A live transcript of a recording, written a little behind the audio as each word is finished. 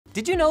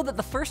Did you know that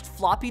the first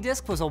floppy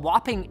disk was a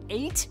whopping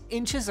 8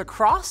 inches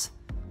across?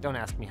 Don't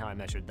ask me how I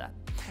measured that.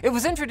 It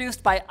was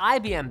introduced by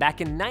IBM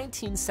back in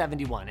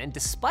 1971, and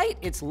despite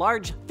its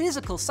large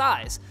physical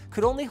size,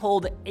 could only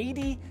hold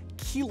 80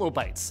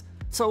 kilobytes.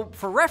 So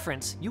for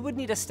reference, you would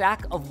need a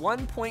stack of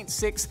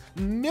 1.6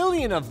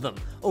 million of them,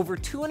 over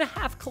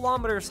 2.5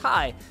 kilometers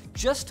high,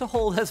 just to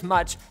hold as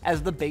much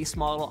as the base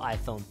model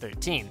iPhone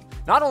 13.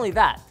 Not only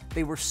that,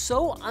 they were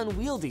so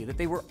unwieldy that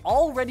they were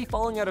already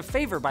falling out of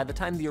favor by the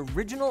time the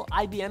original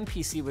IBM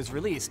PC was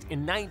released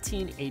in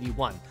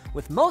 1981,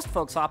 with most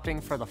folks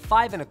opting for the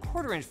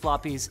 5.25-inch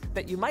floppies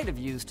that you might have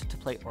used to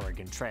play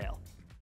Oregon Trail.